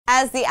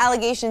As the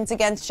allegations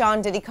against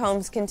Sean Diddy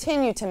Combs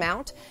continue to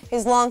mount,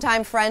 his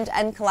longtime friend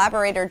and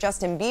collaborator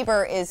Justin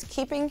Bieber is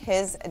keeping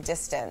his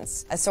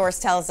distance. A source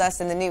tells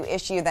us in the new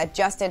issue that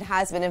Justin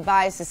has been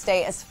advised to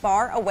stay as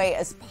far away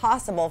as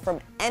possible from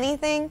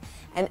anything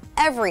and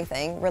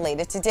everything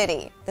related to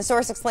Diddy. The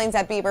source explains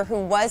that Bieber, who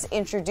was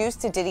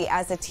introduced to Diddy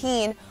as a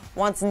teen,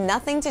 wants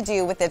nothing to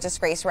do with the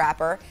disgraced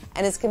rapper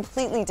and is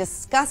completely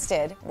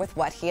disgusted with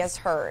what he has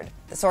heard.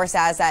 The source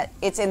says that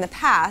it's in the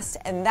past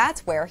and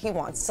that's where he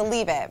wants to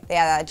leave it. They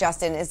add that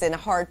Justin is in a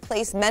hard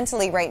place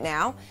mentally right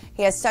now.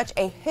 He has such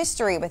a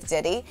history with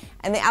Diddy,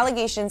 and the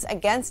allegations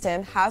against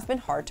him have been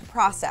hard to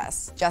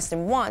process.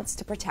 Justin wants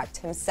to protect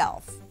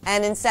himself.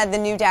 And instead, the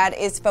new dad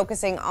is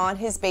focusing on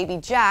his baby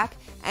Jack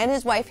and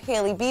his wife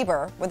Hailey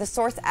Bieber, with a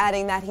source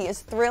adding that he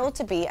is thrilled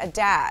to be a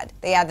dad.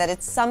 They add that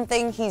it's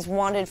something he's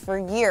wanted for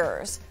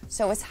years,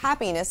 so his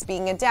happiness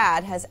being a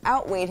dad has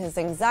outweighed his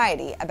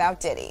anxiety about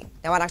Diddy.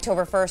 Now, on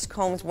October 1st,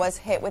 Combs was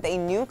hit with a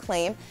new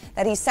claim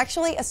that he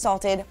sexually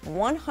assaulted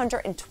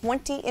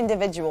 120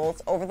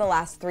 individuals over the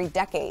last 3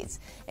 decades,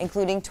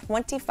 including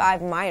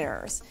 25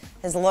 minors.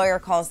 His lawyer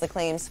calls the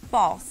claims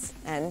false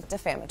and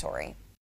defamatory.